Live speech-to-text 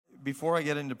Before I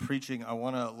get into preaching, I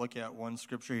want to look at one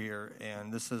scripture here,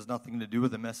 and this has nothing to do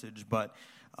with the message, but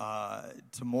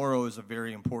tomorrow is a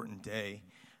very important day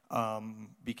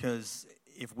because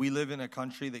if we live in a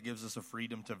country that gives us a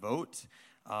freedom to vote,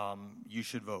 you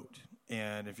should vote.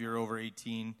 And if you're over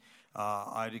 18,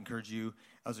 I'd encourage you,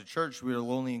 as a church, we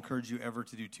will only encourage you ever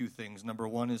to do two things. Number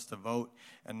one is to vote,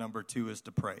 and number two is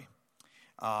to pray.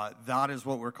 That is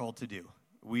what we're called to do.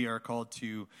 We are called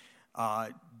to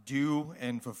do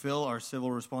and fulfill our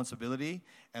civil responsibility,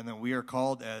 and then we are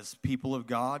called as people of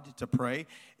God to pray.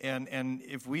 And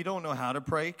if we don't know how to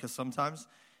pray, because sometimes,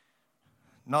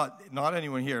 not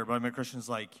anyone here, but I'm a Christian's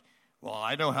like, well,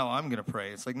 I know how I'm going to pray.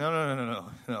 It's like, no.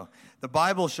 The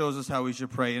Bible shows us how we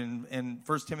should pray. In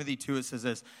 1 Timothy 2, it says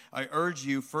this, I urge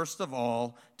you, first of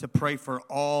all, to pray for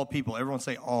all people. Everyone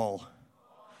say all.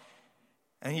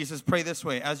 And he says, pray this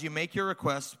way. As you make your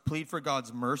requests, plead for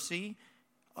God's mercy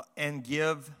and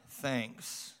give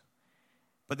thanks.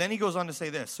 But then he goes on to say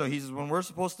this. So he says, when we're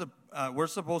supposed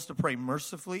to pray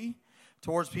mercifully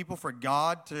towards people, for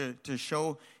God to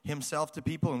show himself to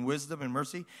people in wisdom and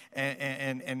mercy,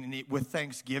 and with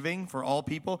thanksgiving for all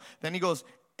people. Then he goes,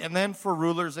 and then for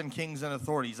rulers and kings and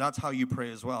authorities. That's how you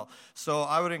pray as well. So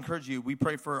I would encourage you, we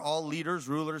pray for all leaders,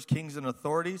 rulers, kings, and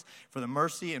authorities, for the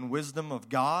mercy and wisdom of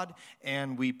God.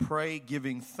 And we pray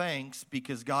giving thanks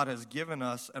because God has given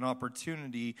us an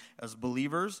opportunity as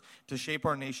believers to shape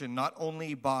our nation, not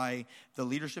only by the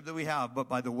leadership that we have, but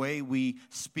by the way we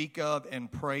speak of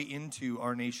and pray into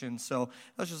our nation. So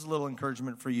that's just a little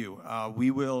encouragement for you.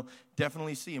 We will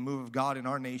definitely see a move of God in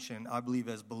our nation, I believe,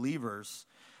 as believers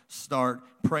start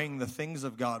praying the things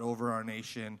of God over our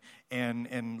nation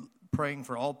and praying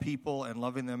for all people and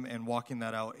loving them and walking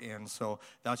that out. And so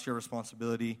that's your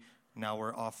responsibility. Now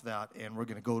we're off that, and we're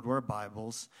going to go to our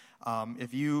Bibles.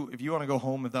 If you want to go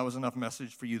home, if that was enough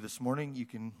message for you this morning,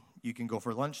 you can go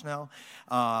for lunch now.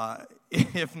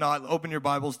 If not, open your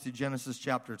Bibles to Genesis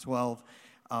chapter 12,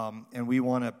 and we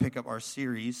want to pick up our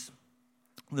series,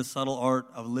 The Subtle Art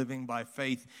of Living by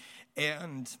Faith.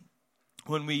 And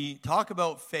when we talk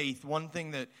about faith, one thing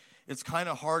that it's kind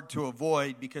of hard to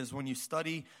avoid, because when you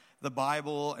study the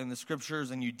Bible and the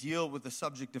scriptures and you deal with the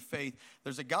subject of faith,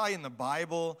 there's a guy in the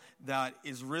Bible that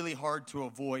is really hard to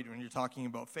avoid when you're talking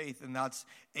about faith, and that's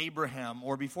Abraham,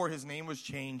 or before his name was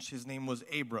changed, his name was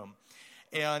Abram.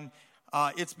 And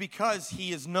it's because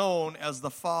he is known as the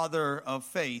father of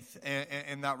faith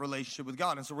and that relationship with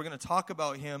God. And so we're going to talk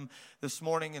about him this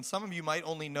morning. And some of you might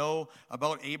only know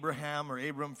about Abraham or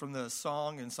Abram from the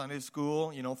song in Sunday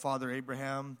school. You know, Father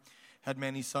Abraham had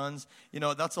many sons. You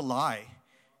know, that's a lie.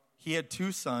 He had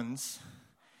two sons.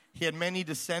 He had many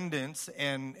descendants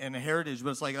and a heritage, but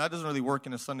it's like that doesn't really work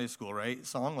in a Sunday school, right?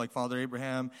 Song like Father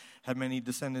Abraham had many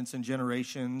descendants and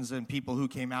generations and people who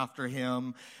came after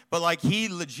him. But like he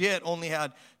legit only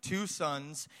had two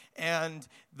sons, and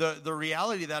the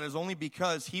reality of that is only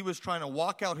because he was trying to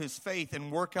walk out his faith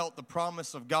and work out the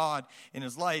promise of God in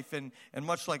his life. And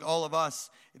much like all of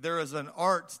us, there is an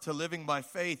art to living by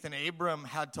faith, and Abram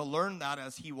had to learn that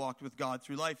as he walked with God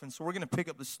through life. And so we're going to pick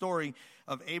up the story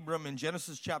of Abram in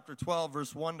Genesis chapter 12,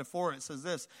 verse 1 to 4. It says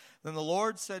this, Then the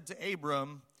Lord said to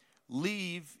Abram,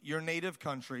 leave your native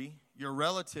country, your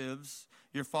relatives,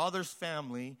 your father's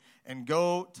family, and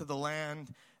go to the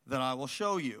land that I will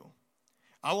show you.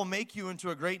 I will make you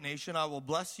into a great nation. I will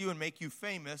bless you and make you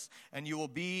famous, and you will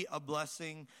be a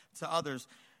blessing to others.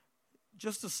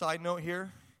 Just a side note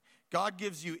here. God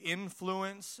gives you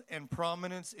influence and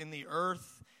prominence in the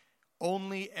earth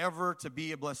only ever to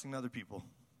be a blessing to other people.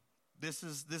 This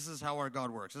is how our God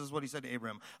works. This is what he said to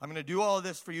Abraham. I'm going to do all of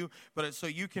this for you, but so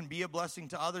you can be a blessing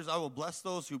to others. I will bless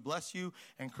those who bless you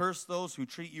and curse those who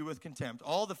treat you with contempt.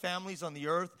 All the families on the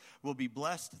earth will be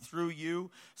blessed through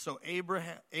you. So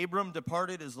Abram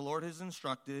departed as the Lord has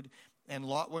instructed, and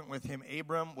Lot went with him.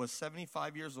 Abram was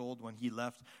 75 years old when he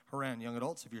left Haran. Young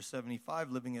adults, if you're 75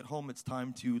 living at home, it's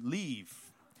time to leave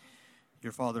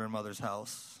your father and mother's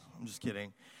house. I'm just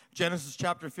kidding. Genesis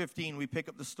chapter 15, we pick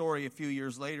up the story a few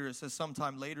years later. It says,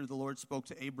 sometime later the Lord spoke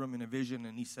to Abram in a vision,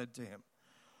 and he said to him,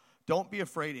 don't be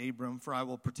afraid, Abram, for I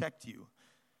will protect you.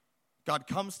 God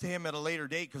comes to him at a later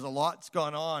date because a lot's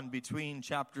gone on between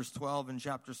chapters 12 and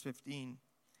chapters 15.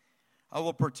 I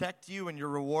will protect you, and your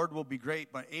reward will be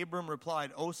great. But Abram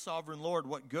replied, O sovereign Lord,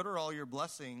 what good are all your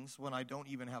blessings when I don't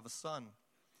even have a son?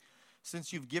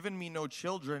 Since you've given me no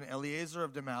children, Eliezer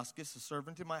of Damascus, a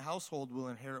servant in my household, will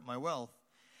inherit my wealth.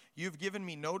 You've given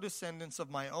me no descendants of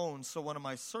my own, so one of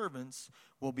my servants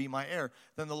will be my heir.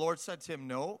 Then the Lord said to him,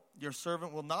 no, your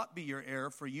servant will not be your heir,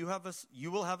 for you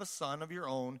will have a son of your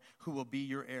own who will be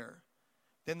your heir.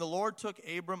 Then the Lord took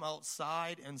Abram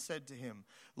outside and said to him,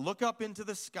 "Look up into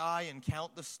the sky and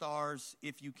count the stars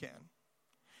if you can.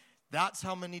 That's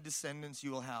how many descendants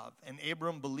you will have." And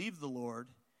Abram believed the Lord,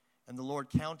 and the Lord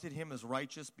counted him as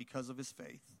righteous because of his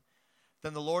faith.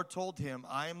 Then the Lord told him,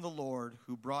 "I am the Lord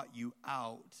who brought you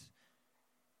out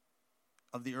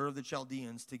of the Ur of the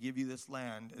Chaldeans to give you this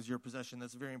land as your possession."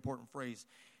 That's a very important phrase.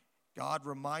 God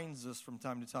reminds us from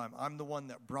time to time, I'm the one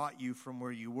that brought you from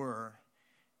where you were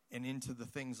and into the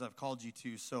things I've called you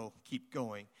to, so keep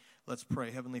going. Let's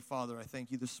pray. Heavenly Father, I thank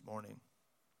you this morning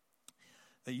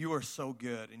that you are so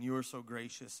good and you are so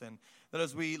gracious, and that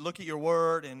as we look at your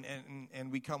word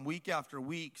and we come week after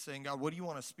week saying, God, what do you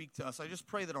want to speak to us? I just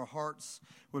pray that our hearts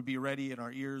would be ready and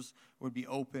our ears would be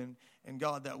open, and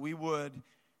God, that we would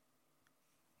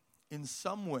in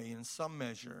some way, in some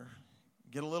measure,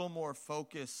 get a little more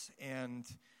focus and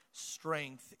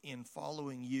strength in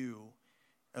following you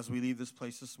as we leave this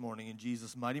place this morning. In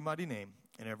Jesus' mighty, mighty name.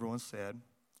 And everyone said,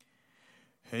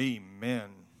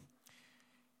 amen.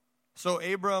 So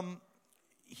Abram,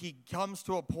 he comes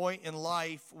to a point in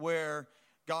life where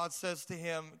God says to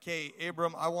him, okay,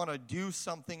 Abram, I want to do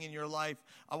something in your life.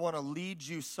 I want to lead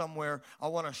you somewhere. I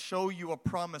want to show you a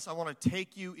promise. I want to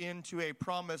take you into a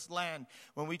promised land.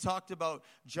 When we talked about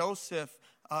Joshua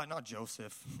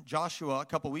a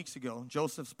couple weeks ago.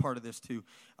 Joseph's part of this too,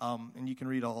 and you can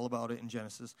read all about it in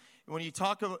Genesis. When you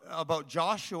talk about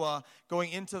Joshua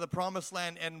going into the promised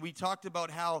land, and we talked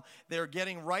about how they're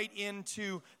getting right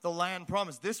into the land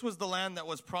promised. This was the land that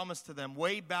was promised to them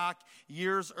way back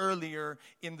years earlier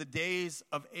in the days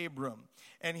of Abram.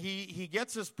 And he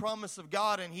gets this promise of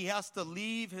God, and he has to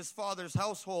leave his father's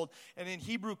household. And in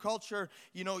Hebrew culture,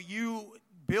 you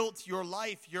built your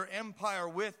life, your empire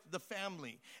with the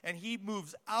family. And he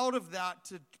moves out of that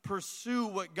to pursue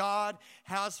what God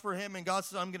has for him. And God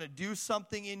says, I'm going to do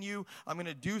something in you. I'm going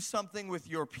to do something with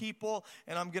your people.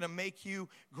 And I'm going to make you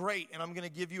great. And I'm going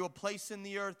to give you a place in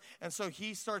the earth. And so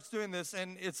he starts doing this.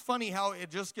 And it's funny how it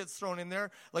just gets thrown in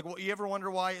there. Like, well, you ever wonder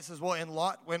why it says, well, and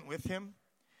Lot went with him?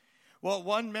 Well,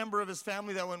 one member of his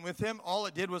family that went with him, all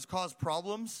it did was cause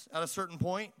problems at a certain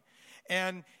point.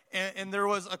 And there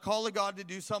was a call of God to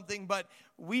do something, but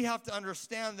we have to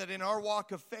understand that in our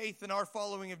walk of faith and our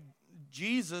following of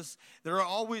Jesus, there are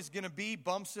always going to be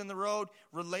bumps in the road,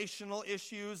 relational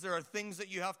issues. There are things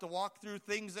that you have to walk through,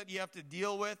 things that you have to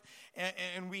deal with,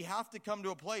 and we have to come to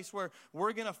a place where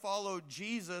we're going to follow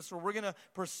Jesus, or we're going to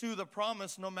pursue the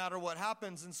promise no matter what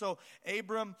happens. And so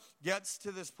Abram gets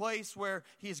to this place where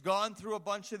he's gone through a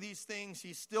bunch of these things.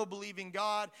 He's still believing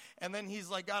God, and then he's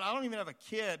like, God, I don't even have a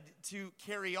kid to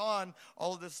carry on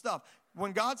all of this stuff.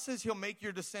 When God says he'll make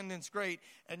your descendants great,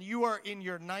 and you are in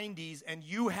your 90s and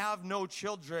you have no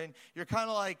children, you're kind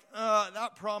of like,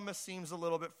 that promise seems a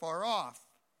little bit far off.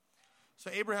 So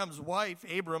Abram's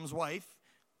wife,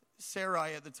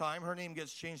 Sarai at the time, her name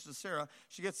gets changed to Sarah.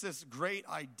 She gets this great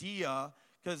idea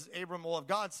because Abram, well, if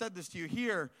God said this to you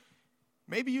here,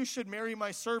 maybe you should marry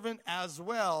my servant as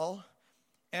well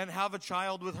and have a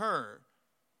child with her.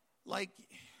 Like,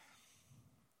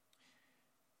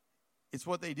 it's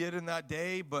what they did in that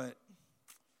day, but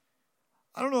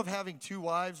I don't know if having two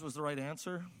wives was the right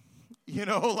answer.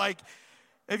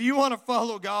 If you want to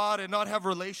follow God and not have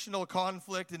relational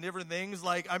conflict and different things,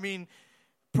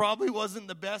 probably wasn't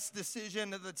the best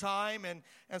decision at the time.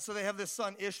 And so they have this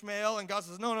son Ishmael, and God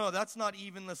says, no, that's not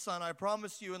even the son I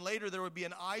promised you. And later there would be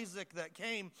an Isaac that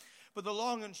came. But the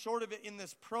long and short of it, in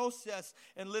this process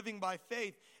and living by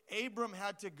faith, Abram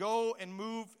had to go and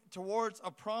move towards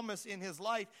a promise in his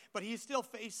life, but he still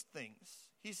faced things.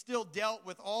 He still dealt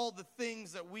with all the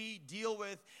things that we deal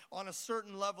with on a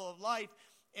certain level of life.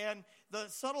 And the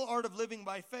subtle art of living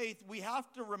by faith, we have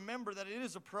to remember that it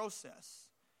is a process.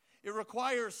 It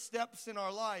requires steps in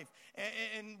our life.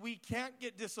 And we can't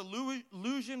get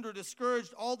disillusioned or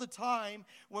discouraged all the time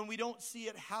when we don't see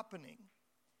it happening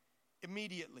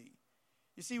immediately.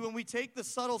 You see, when we take the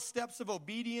subtle steps of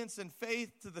obedience and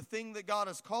faith to the thing that God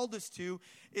has called us to,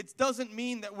 it doesn't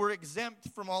mean that we're exempt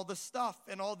from all the stuff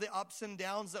and all the ups and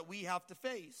downs that we have to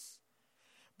face.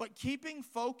 But keeping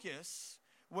focus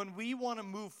when we want to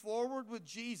move forward with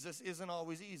Jesus isn't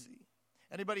always easy.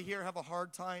 Anybody here have a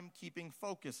hard time keeping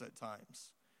focus at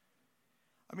times?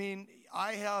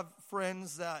 I have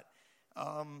friends that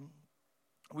I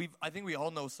think we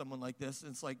all know someone like this.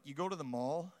 It's like you go to the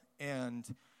mall and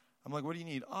I'm like, what do you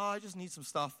need? Oh, I just need some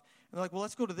stuff. And they're like, well,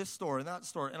 let's go to this store and that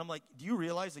store. And I'm like, do you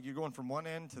realize that you're going from one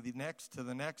end to the next?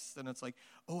 And it's like,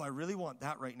 oh, I really want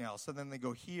that right now. So then they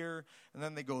go here and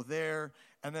then they go there.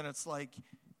 And then it's like,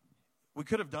 we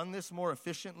could have done this more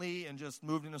efficiently and just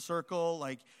moved in a circle.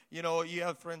 Like, you know, you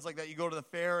have friends like that. You go to the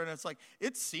fair, and it's like,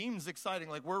 it seems exciting.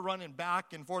 Like, we're running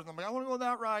back and forth. And I'm like, I want to go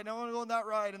that ride, and I want to go on that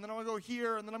ride, and then I want to go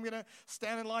here, and then I'm going to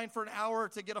stand in line for an hour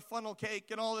to get a funnel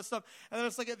cake and all this stuff. And then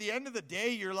it's like, at the end of the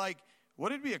day, you're like, what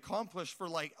did we accomplish for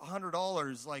like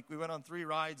 $100? Like, we went on 3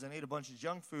 rides and ate a bunch of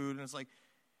junk food, and it's like,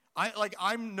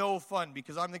 I'm no fun,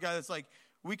 because I'm the guy that's like,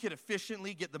 we could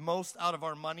efficiently get the most out of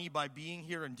our money by being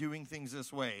here and doing things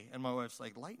this way. And my wife's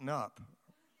like, lighten up.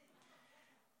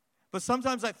 But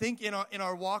sometimes I think in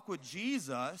our walk with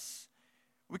Jesus,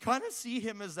 we kind of see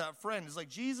him as that friend. It's like,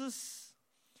 Jesus,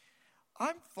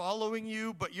 I'm following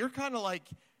you, but you're kind of like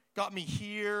got me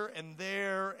here and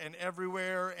there and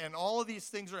everywhere, and all of these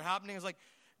things are happening. It's like,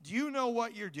 do you know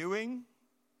what you're doing?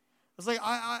 It's like,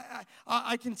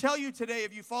 I can tell you today,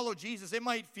 if you follow Jesus, it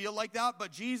might feel like that,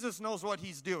 but Jesus knows what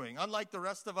he's doing. Unlike the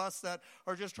rest of us that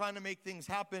are just trying to make things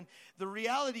happen, the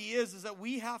reality is that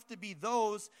we have to be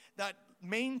those that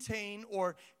maintain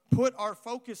or put our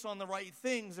focus on the right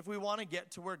things if we want to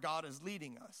get to where God is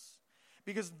leading us.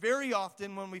 Because very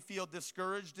often when we feel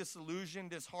discouraged,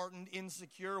 disillusioned, disheartened,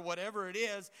 insecure, whatever it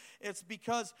is, it's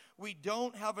because we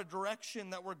don't have a direction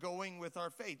that we're going with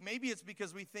our faith. Maybe it's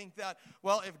because we think that,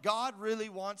 well, if God really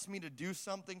wants me to do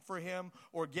something for him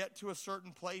or get to a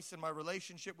certain place in my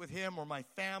relationship with him or my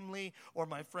family or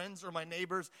my friends or my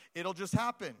neighbors, it'll just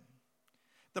happen.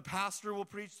 The pastor will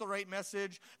preach the right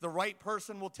message. The right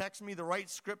person will text me the right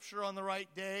scripture on the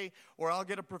right day, or I'll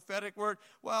get a prophetic word.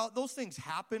 Well, those things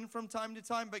happen from time to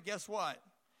time, but guess what?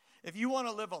 If you want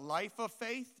to live a life of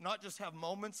faith, not just have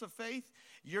moments of faith,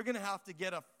 you're going to have to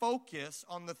get a focus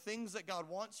on the things that God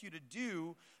wants you to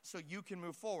do so you can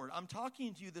move forward. I'm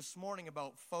talking to you this morning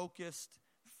about focused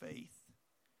faith.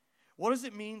 What does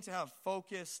it mean to have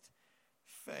focused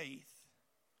faith?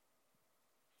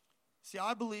 See,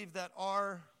 I believe that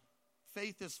our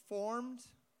faith is formed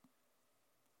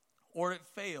or it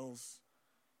fails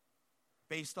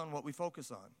based on what we focus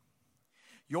on.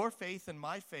 Your faith and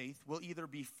my faith will either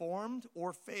be formed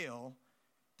or fail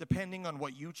depending on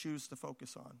what you choose to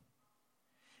focus on.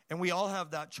 And we all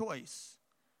have that choice.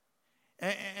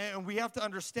 And we have to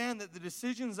understand that the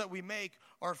decisions that we make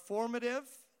are formative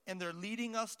and they're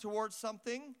leading us towards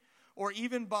something, or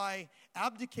even by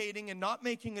abdicating and not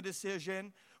making a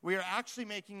decision, we are actually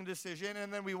making a decision,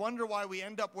 and then we wonder why we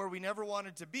end up where we never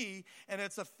wanted to be, and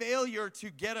it's a failure to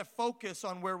get a focus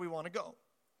on where we want to go.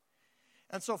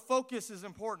 And so focus is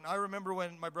important. I remember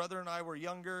when my brother and I were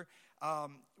younger,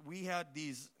 we had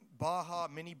these Baja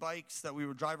mini bikes that we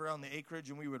would drive around the acreage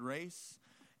and we would race.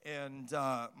 And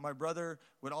my brother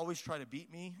would always try to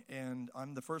beat me, and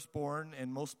I'm the firstborn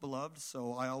and most beloved,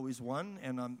 so I always won,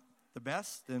 and I'm the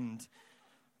best, and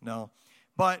no.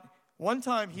 But one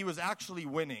time he was actually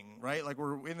winning, right? Like,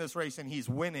 we're in this race and he's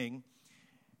winning,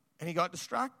 and he got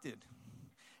distracted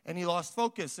and he lost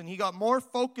focus, and he got more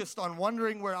focused on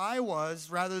wondering where I was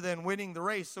rather than winning the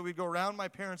race. So we'd go around my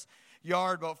parents'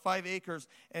 yard, about 5 acres,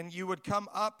 and you would come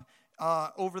up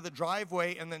over the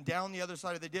driveway and then down the other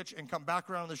side of the ditch and come back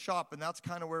around the shop, and that's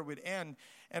kind of where we'd end.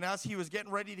 And as he was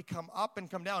getting ready to come up and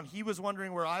come down, he was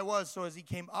wondering where I was. So as he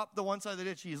came up the one side of the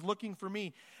ditch, he's looking for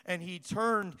me, and he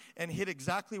turned and hit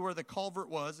exactly where the culvert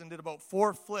was and did about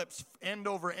 4 flips end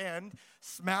over end,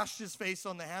 smashed his face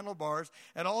on the handlebars,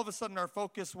 and all of a sudden our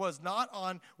focus was not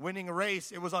on winning a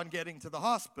race, it was on getting to the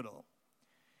hospital.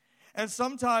 And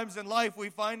sometimes in life we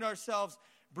find ourselves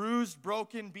bruised,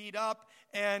 broken, beat up,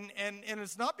 and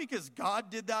it's not because God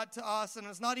did that to us, and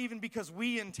it's not even because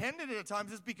we intended it at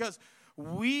times. It's because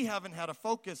we haven't had a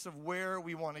focus of where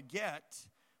we want to get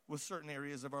with certain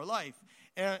areas of our life.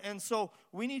 And so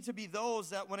we need to be those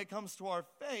that, when it comes to our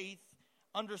faith,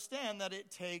 understand that it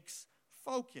takes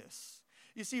focus.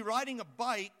 You see, riding a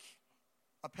bike,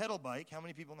 a pedal bike, how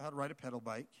many people know how to ride a pedal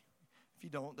bike? If you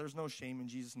don't, there's no shame in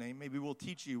Jesus' name. Maybe we'll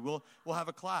teach you. We'll have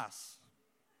a class.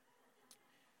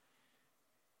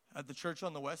 At the church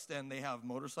on the West End, they have a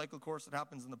motorcycle course that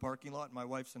happens in the parking lot. My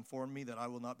wife's informed me that I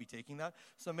will not be taking that.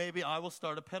 So maybe I will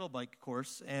start a pedal bike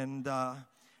course, and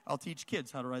I'll teach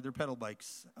kids how to ride their pedal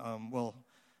bikes. Well,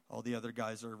 all the other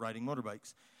guys are riding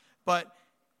motorbikes. But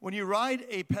when you ride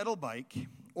a pedal bike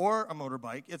or a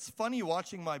motorbike, it's funny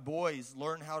watching my boys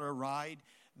learn how to ride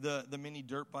the mini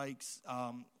dirt bikes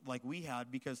like we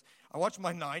had, because I watch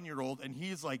my 9-year-old, and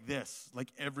he's like this, like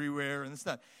everywhere and this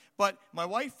and that. But my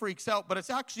wife freaks out, but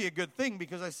it's actually a good thing,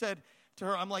 because I said to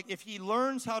her, I'm like, if he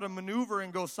learns how to maneuver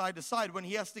and go side to side, when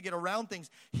he has to get around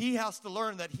things, he has to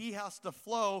learn that he has to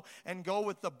flow and go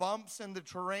with the bumps and the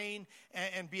terrain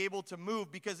and be able to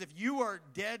move. Because if you are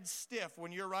dead stiff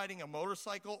when you're riding a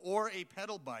motorcycle or a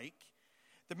pedal bike,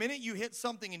 The minute you hit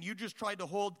something and you just tried to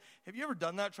hold, have you ever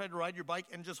done that, tried to ride your bike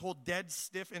and just hold dead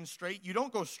stiff and straight? You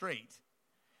don't go straight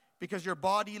because your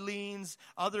body leans,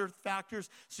 other factors.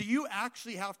 So you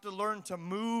actually have to learn to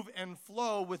move and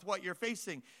flow with what you're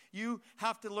facing. You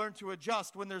have to learn to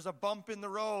adjust when there's a bump in the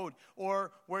road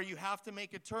or where you have to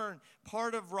make a turn.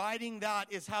 Part of riding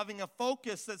that is having a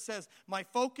focus that says, my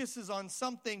focus is on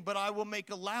something, but I will make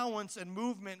allowance and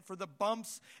movement for the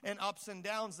bumps and ups and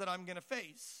downs that I'm going to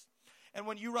face. And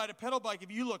when you ride a pedal bike,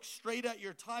 if you look straight at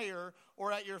your tire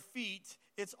or at your feet,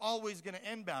 it's always going to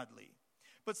end badly.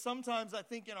 But sometimes I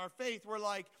think in our faith, we're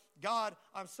like, God,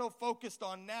 I'm so focused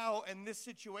on now and this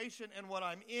situation and what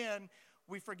I'm in.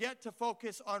 We forget to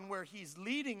focus on where he's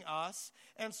leading us.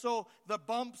 And so the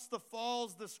bumps, the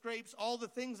falls, the scrapes, all the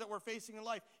things that we're facing in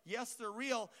life, yes, they're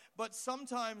real, but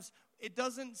sometimes it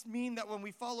doesn't mean that when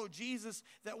we follow Jesus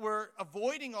that we're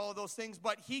avoiding all of those things,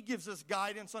 but he gives us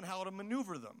guidance on how to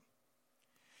maneuver them.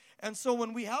 And so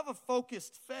when we have a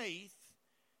focused faith,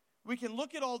 we can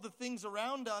look at all the things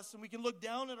around us and we can look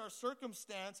down at our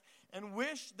circumstance and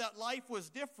wish that life was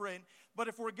different. But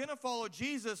if we're going to follow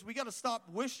Jesus, we got to stop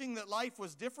wishing that life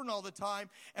was different all the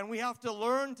time. And we have to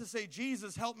learn to say,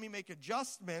 Jesus, help me make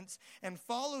adjustments and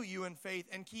follow you in faith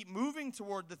and keep moving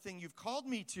toward the thing you've called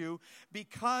me to,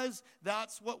 because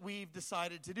that's what we've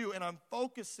decided to do. And I'm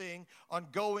focusing on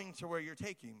going to where you're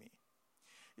taking me.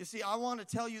 You see, I want to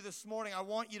tell you this morning, I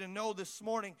want you to know this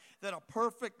morning that a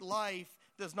perfect life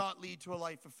does not lead to a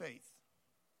life of faith.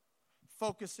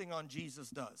 Focusing on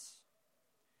Jesus does.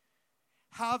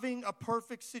 Having a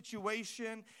perfect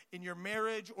situation in your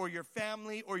marriage or your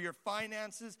family or your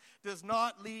finances does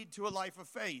not lead to a life of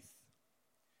faith.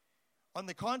 On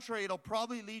the contrary, it'll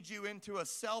probably lead you into a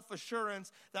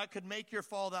self-assurance that could make your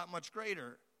fall that much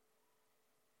greater.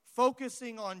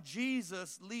 Focusing on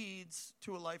Jesus leads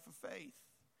to a life of faith.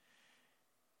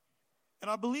 And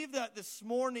I believe that this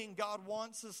morning God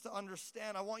wants us to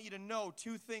understand. I want you to know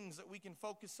two things that we can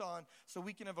focus on so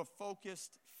we can have a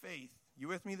focused faith. You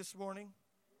with me this morning?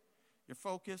 You're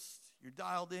focused. You're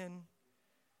dialed in.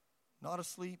 Not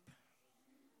asleep.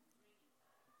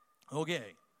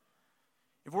 Okay.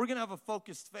 If we're going to have a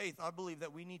focused faith, I believe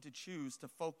that we need to choose to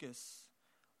focus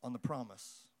on the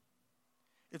promise.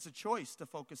 It's a choice to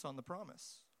focus on the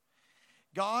promise.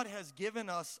 God has given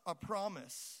us a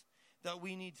promise that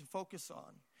we need to focus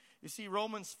on. You see,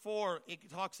 Romans 4, it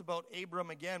talks about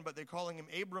Abram again, but they're calling him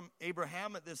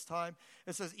Abraham at this time.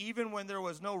 It says, even when there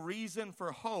was no reason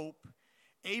for hope,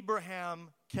 Abraham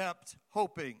kept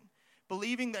hoping,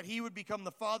 believing that he would become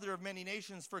the father of many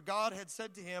nations, for God had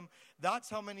said to him, that's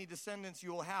how many descendants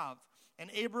you will have. And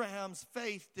Abraham's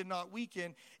faith did not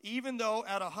weaken, even though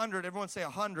at 100, everyone say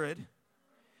 100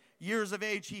 years of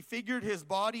age, he figured his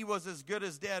body was as good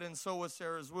as dead, and so was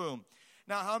Sarah's womb.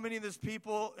 Now, how many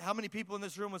people in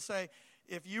this room would say,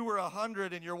 if you were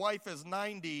 100 and your wife is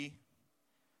 90,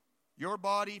 your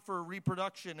body for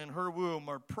reproduction and her womb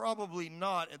are probably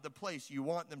not at the place you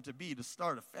want them to be to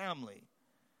start a family?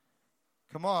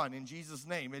 Come on, in Jesus'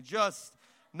 name. It's just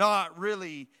not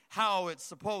really how it's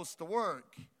supposed to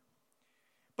work.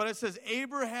 But it says,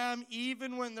 Abraham,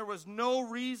 even when there was no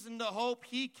reason to hope,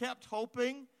 he kept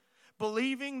hoping,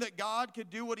 believing that God could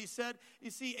do what he said.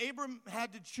 You see, Abram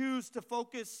had to choose to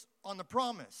focus on the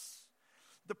promise.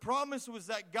 The promise was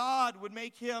that God would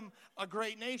make him a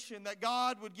great nation, that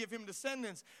God would give him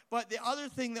descendants. But the other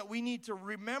thing that we need to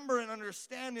remember and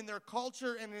understand in their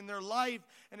culture and in their life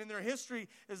and in their history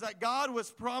is that God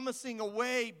was promising a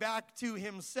way back to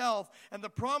himself. And the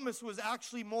promise was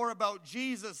actually more about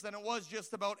Jesus than it was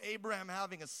just about Abraham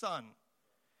having a son.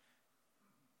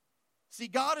 See,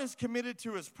 God is committed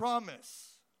to his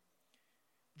promise.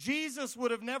 Jesus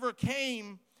would have never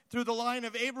came through the line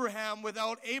of Abraham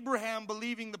without Abraham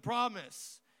believing the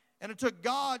promise. And it took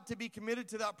God to be committed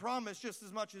to that promise just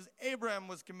as much as Abraham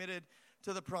was committed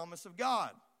to the promise of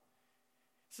God.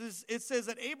 It says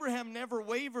that Abraham never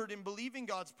wavered in believing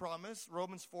God's promise,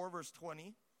 Romans 4, verse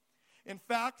 20. In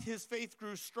fact, his faith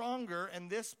grew stronger, and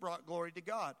this brought glory to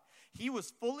God. He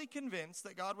was fully convinced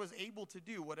that God was able to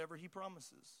do whatever he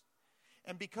promises.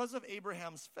 And because of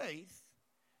Abraham's faith,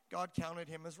 God counted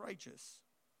him as righteous.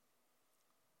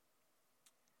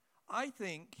 I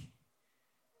think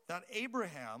that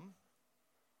Abraham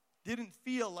didn't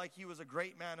feel like he was a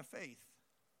great man of faith.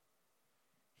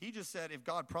 He just said, if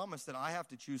God promised it, I have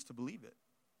to choose to believe it.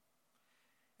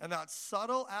 And that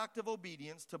subtle act of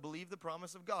obedience to believe the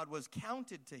promise of God was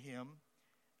counted to him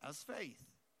as faith.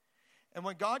 And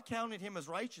when God counted him as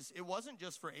righteous, it wasn't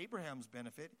just for Abraham's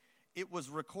benefit. It was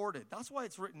recorded. That's why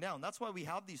it's written down. That's why we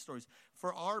have these stories,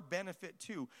 for our benefit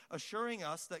too, assuring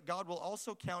us that God will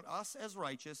also count us as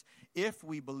righteous if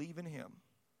we believe in him.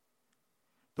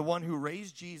 The one who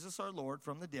raised Jesus, our Lord,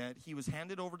 from the dead. He was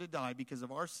handed over to die because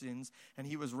of our sins, and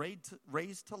he was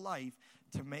raised to life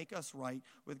to make us right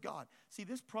with God. See,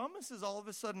 this promise is all of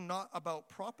a sudden not about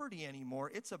property anymore.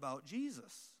 It's about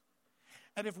Jesus.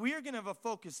 And if we are going to have a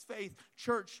focused faith,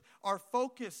 church, our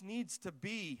focus needs to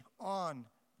be on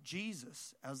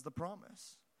Jesus as the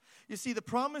promise. You see, the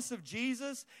promise of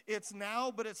Jesus, it's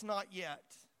now, but it's not yet.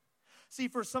 See,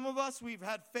 for some of us, we've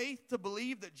had faith to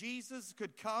believe that Jesus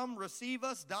could come, receive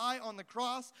us, die on the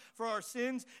cross for our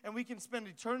sins, and we can spend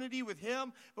eternity with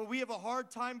him. But we have a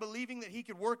hard time believing that he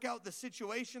could work out the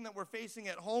situation that we're facing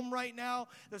at home right now,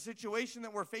 the situation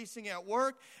that we're facing at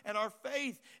work. And our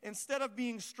faith, instead of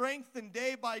being strengthened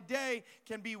day by day,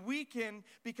 can be weakened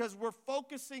because we're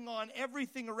focusing on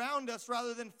everything around us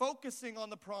rather than focusing on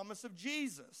the promise of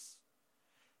Jesus,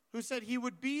 who said he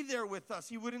would be there with us.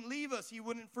 He wouldn't leave us. He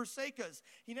wouldn't forsake us.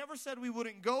 He never said we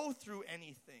wouldn't go through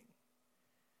anything.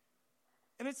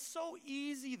 And it's so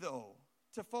easy, though,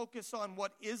 to focus on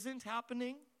what isn't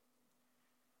happening.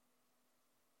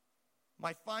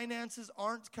 My finances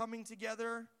aren't coming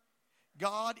together.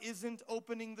 God isn't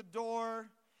opening the door.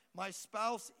 My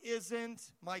spouse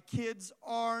isn't. My kids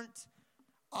aren't.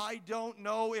 I don't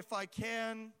know if I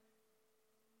can.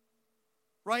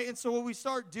 Right? And so what we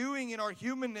start doing in our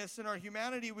humanness, in our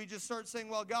humanity, we just start saying,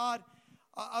 well, God,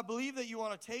 I believe that you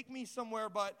want to take me somewhere,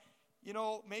 but,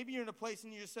 maybe you're in a place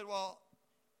and you just said, well,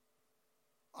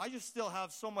 I just still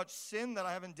have so much sin that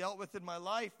I haven't dealt with in my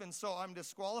life, and so I'm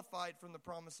disqualified from the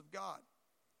promise of God.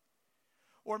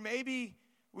 Or maybe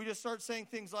we just start saying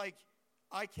things like,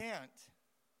 I can't.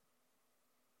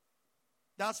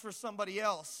 That's for somebody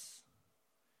else.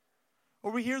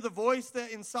 Or we hear the voice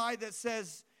that inside that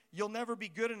says, you'll never be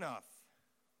good enough.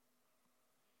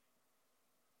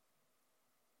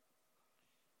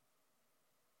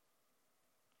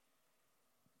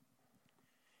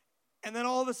 And then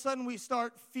all of a sudden we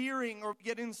start fearing or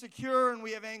get insecure and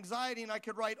we have anxiety, and I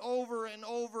could write over and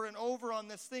over and over on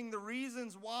this thing the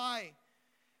reasons why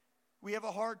we have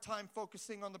a hard time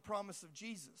focusing on the promise of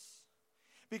Jesus.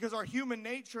 Because our human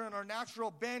nature and our natural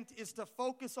bent is to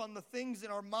focus on the things in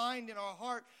our mind and our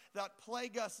heart that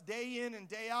plague us day in and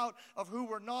day out, of who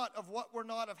we're not, of what we're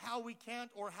not, of how we can't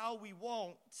or how we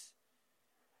won't.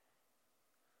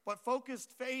 But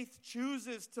focused faith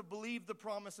chooses to believe the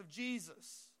promise of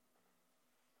Jesus.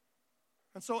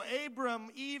 And so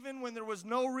Abram, even when there was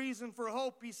no reason for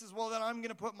hope, he says, well, then I'm going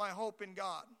to put my hope in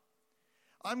God.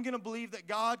 I'm going to believe that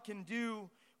God can do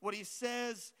what he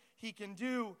says he can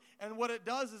do. And what it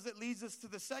does is it leads us to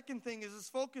the second thing, is this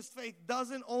focused faith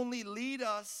doesn't only lead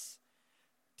us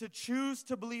to choose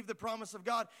to believe the promise of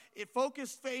God.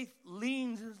 Focused faith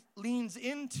leans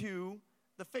into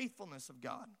the faithfulness of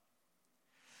God.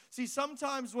 See,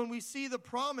 sometimes when we see the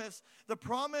promise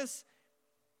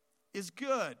is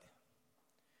good.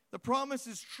 The promise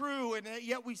is true, and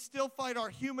yet we still fight our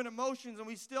human emotions and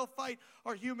we still fight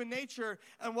our human nature.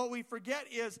 And what we forget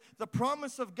is the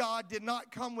promise of God did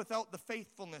not come without the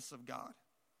faithfulness of God.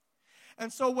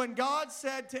 And so when God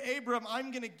said to Abram,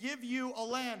 I'm going to give you a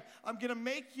land, I'm going to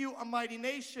make you a mighty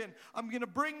nation, I'm going to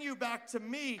bring you back to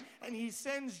me, and he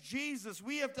sends Jesus,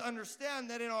 we have to understand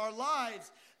that in our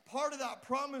lives, part of that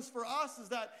promise for us is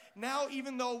that now,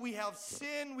 even though we have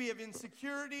sin, we have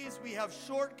insecurities, we have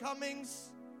shortcomings,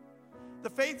 the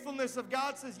faithfulness of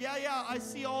God says, yeah, I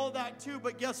see all that too,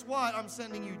 but guess what? I'm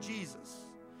sending you Jesus.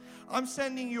 I'm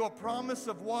sending you a promise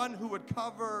of one who would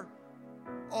cover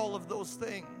all of those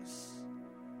things.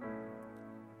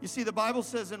 You see, the Bible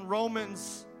says in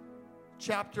Romans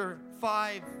chapter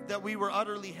 5 that we were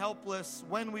utterly helpless.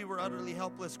 When we were utterly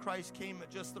helpless, Christ came at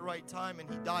just the right time and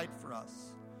he died for us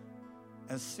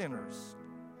as sinners.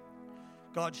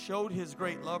 God showed his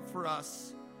great love for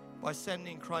us by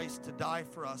sending Christ to die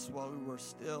for us while we were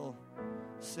still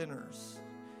sinners.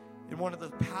 In one of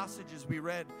the passages we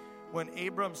read, when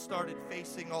Abram started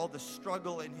facing all the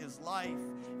struggle in his life,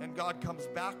 and God comes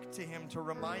back to him to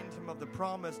remind him of the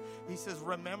promise, he says,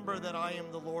 remember that I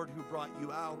am the Lord who brought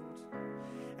you out.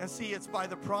 And see, it's by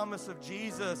the promise of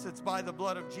Jesus, it's by the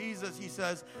blood of Jesus. He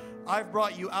says, I've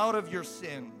brought you out of your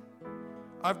sin.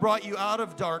 I've brought you out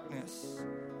of darkness.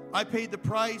 I paid the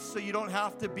price so you don't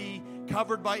have to be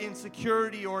covered by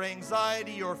insecurity or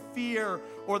anxiety or fear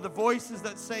or the voices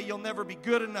that say you'll never be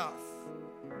good enough.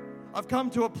 I've come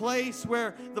to a place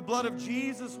where the blood of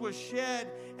Jesus was shed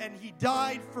and he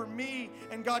died for me.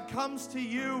 And God comes to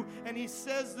you and he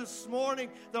says this morning,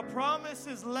 the promise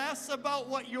is less about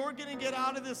what you're going to get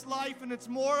out of this life, and it's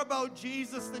more about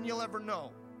Jesus than you'll ever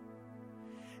know.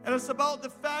 And it's about the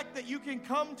fact that you can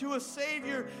come to a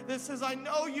Savior that says, I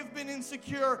know you've been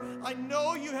insecure. I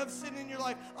know you have sin in your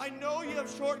life. I know you have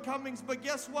shortcomings. But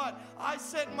guess what? I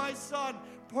sent my Son,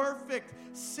 perfect,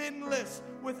 sinless,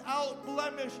 without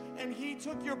blemish, and He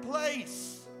took your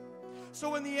place.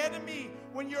 So when the enemy,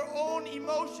 when your own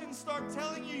emotions start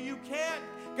telling you you can't,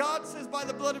 God says, by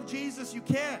the blood of Jesus, you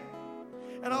can.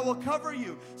 And I will cover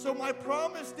you. So my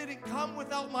promise didn't come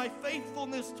without my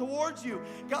faithfulness towards you.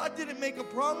 God didn't make a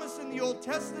promise in the Old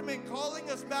Testament calling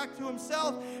us back to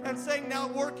Himself and saying, now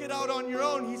work it out on your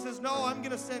own. He says, no, I'm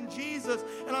going to send Jesus,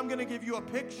 and I'm going to give you a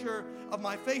picture of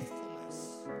my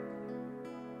faithfulness.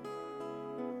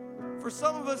 For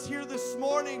some of us here this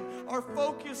morning, our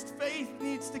focused faith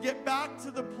needs to get back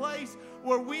to the place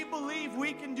where we believe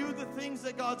we can do the things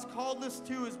that God's called us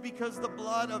to is because the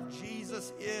blood of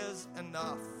Jesus is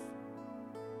enough.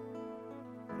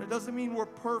 And it doesn't mean we're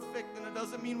perfect, and it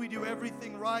doesn't mean we do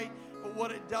everything right, but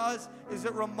what it does is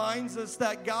it reminds us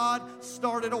that God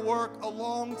started a work a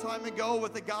long time ago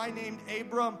with a guy named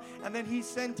Abram, and then He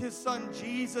sent His Son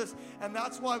Jesus, and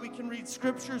that's why we can read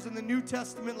scriptures in the New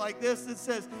Testament like this. It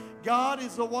says, God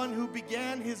is the one who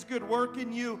began His good work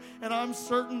in you, and I'm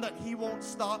certain that He won't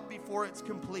stop before it's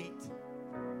complete.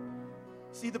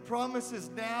 See, the promise is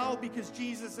now because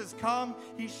Jesus has come.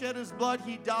 He shed His blood.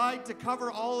 He died to cover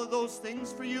all of those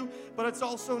things for you, but it's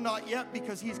also not yet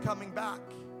because He's coming back.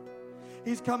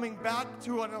 He's coming back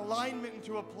to an alignment and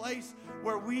to a place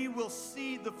where we will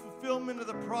see the fulfillment of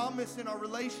the promise in our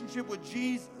relationship with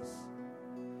Jesus.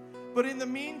 But in the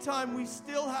meantime, we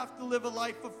still have to live a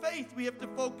life of faith. We have to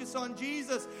focus on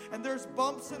Jesus. And there's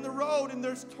bumps in the road, and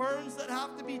there's turns that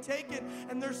have to be taken,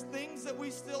 and there's things that we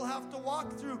still have to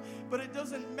walk through. But it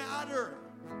doesn't matter.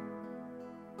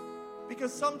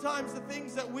 Because sometimes the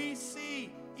things that we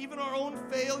see, even our own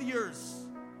failures,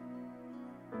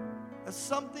 as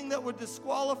something that would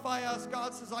disqualify us,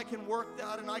 God says, I can work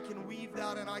that, and I can weave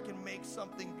that, and I can make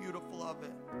something beautiful of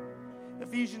it.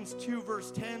 Ephesians 2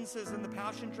 verse 10 says in the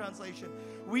Passion Translation,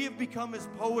 we have become His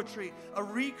poetry, a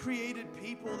recreated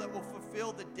people that will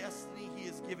fulfill the destiny He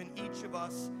has given each of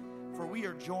us, for we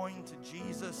are joined to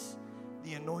Jesus,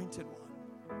 the Anointed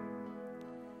One.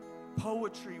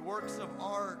 Poetry, works of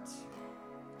art,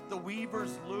 the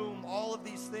weaver's loom, all of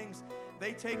these things,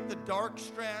 they take the dark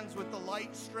strands with the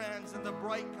light strands and the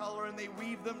bright color, and they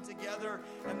weave them together,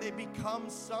 and they become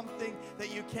something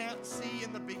that you can't see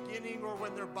in the beginning or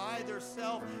when they're by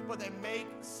themselves, but they make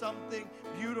something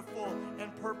beautiful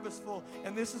and purposeful.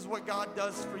 And this is what God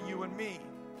does for you and me.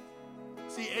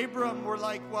 See, Abram, we're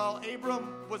like, well, Abram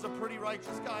was a pretty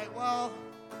righteous guy. Well,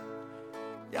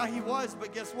 yeah, he was,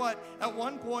 but guess what? At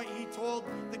one point, he told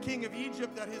the king of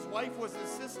Egypt that his wife was his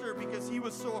sister because he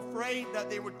was so afraid that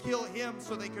they would kill him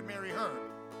so they could marry her.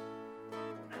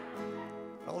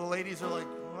 All the ladies are like,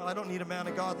 well, I don't need a man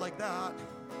of God like that.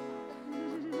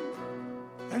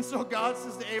 And so God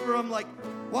says to Abram, like,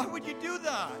 why would you do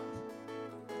that?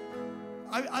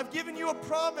 I've given you a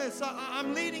promise.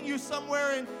 I'm leading you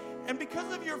somewhere, and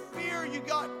because of your fear, you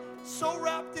got so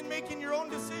wrapped in making your own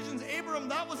decisions. Abram,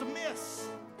 that was a miss.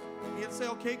 He'd say,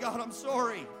 okay, God, I'm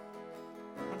sorry.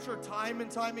 I'm sure time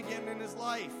and time again in his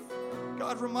life,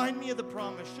 God, remind me of the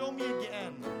promise. Show me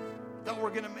again that we're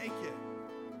going to make it.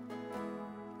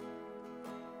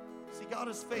 See, God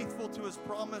is faithful to His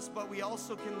promise, but we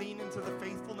also can lean into the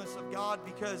faithfulness of God,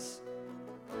 because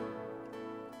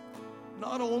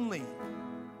not only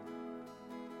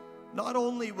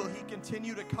will He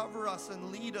continue to cover us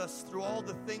and lead us through all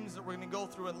the things that we're going to go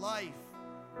through in life,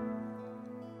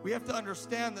 we have to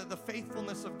understand that the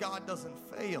faithfulness of God doesn't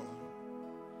fail.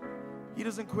 He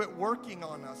doesn't quit working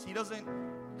on us. He doesn't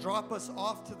drop us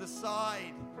off to the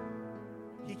side.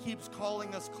 He keeps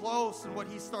calling us close, and what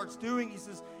He starts doing, He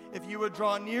says, if you would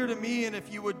draw near to me, and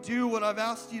if you would do what I've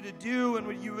asked you to do,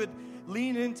 and you would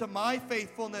lean into my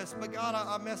faithfulness. But God,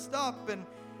 I messed up, and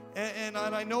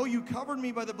I know you covered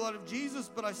me by the blood of Jesus,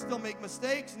 but I still make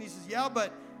mistakes. And He says, yeah,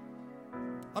 but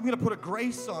I'm going to put a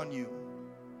grace on you.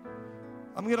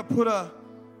 I'm going to put a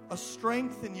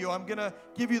strength in you. I'm going to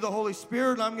give you the Holy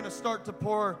Spirit, and I'm going to start to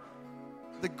pour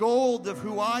the gold of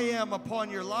who I am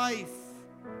upon your life.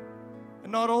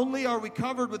 And not only are we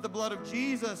covered with the blood of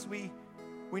Jesus, we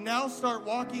now start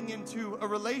walking into a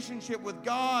relationship with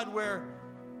God where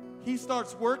He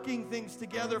starts working things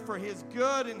together for His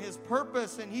good and His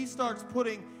purpose, and He starts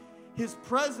putting His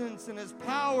presence and His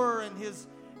power and His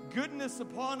goodness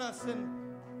upon us. And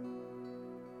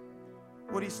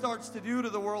what He starts to do to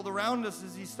the world around us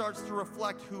is He starts to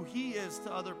reflect who He is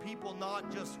to other people,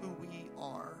 not just who we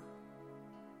are.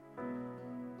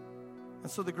 And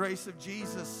so the grace of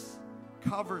Jesus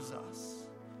covers us.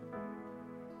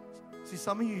 See,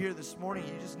 some of you here this morning,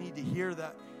 you just need to hear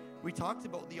that. We talked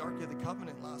about the Ark of the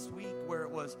Covenant last week, where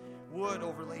it was wood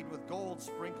overlaid with gold,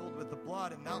 sprinkled with the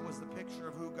blood, and that was the picture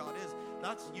of who God is.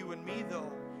 That's you and me,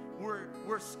 though.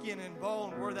 We're skin and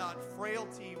bone. We're that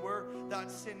frailty. We're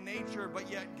that sin nature. But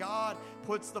yet God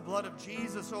puts the blood of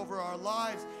Jesus over our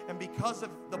lives. And because of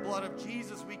the blood of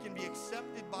Jesus, we can be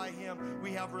accepted by Him.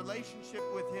 We have relationship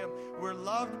with Him. We're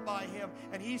loved by Him.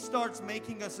 And He starts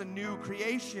making us a new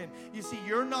creation. You see,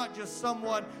 you're not just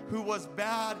someone who was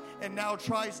bad and now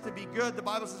tries to be good. The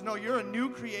Bible says, no, you're a new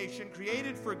creation,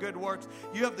 created for good works.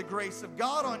 You have the grace of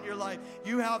God on your life.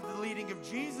 You have the leading of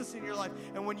Jesus in your life.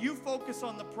 And when you focus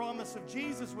on the promise of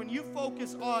Jesus, when you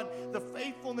focus on the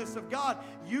faithfulness of God,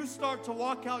 you start to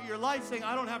walk out your life saying,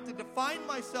 I don't have to define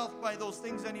myself by those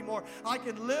things anymore. I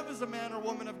can live as a man or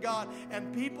woman of God,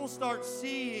 and people start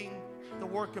seeing the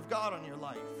work of God on your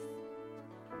life,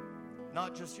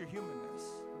 not just your humanness.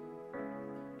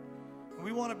 And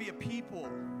we want to be a people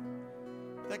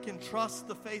that can trust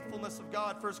the faithfulness of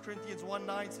God. 1 Corinthians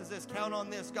 1:9 says this, count on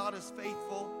this, God is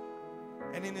faithful.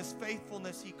 And in His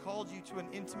faithfulness, He called you to an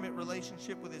intimate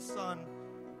relationship with His Son,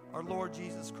 our Lord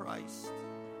Jesus Christ.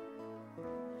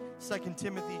 2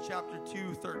 Timothy chapter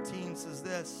 2:13 says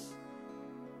this.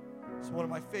 It's one of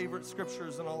my favorite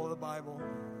scriptures in all of the Bible.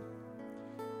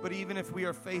 But even if we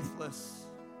are faithless,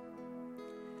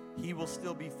 He will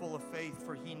still be full of faith,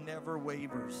 for He never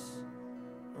wavers.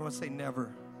 I want to say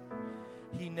never.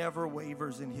 He never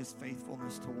wavers in His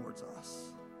faithfulness towards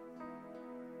us.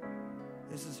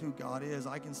 This is who God is.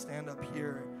 I can stand up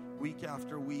here week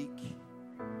after week,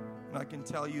 and I can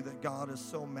tell you that God is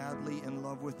so madly in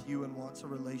love with you and wants a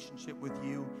relationship with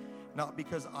you, not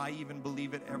because I even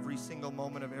believe it every single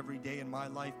moment of every day in my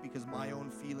life, because my own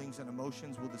feelings and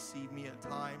emotions will deceive me at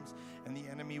times, and the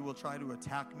enemy will try to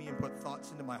attack me and put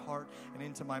thoughts into my heart and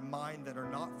into my mind that are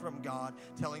not from God,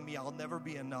 telling me I'll never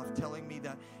be enough, telling me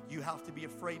that you have to be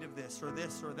afraid of this or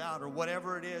that or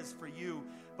whatever it is for you.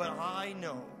 But I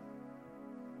know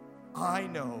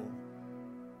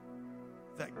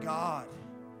that God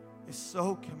is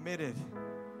so committed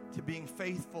to being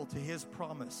faithful to His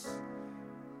promise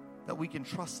that we can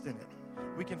trust in it.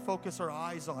 We can focus our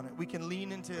eyes on it. We can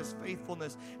lean into His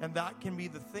faithfulness, and that can be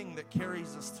the thing that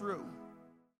carries us through.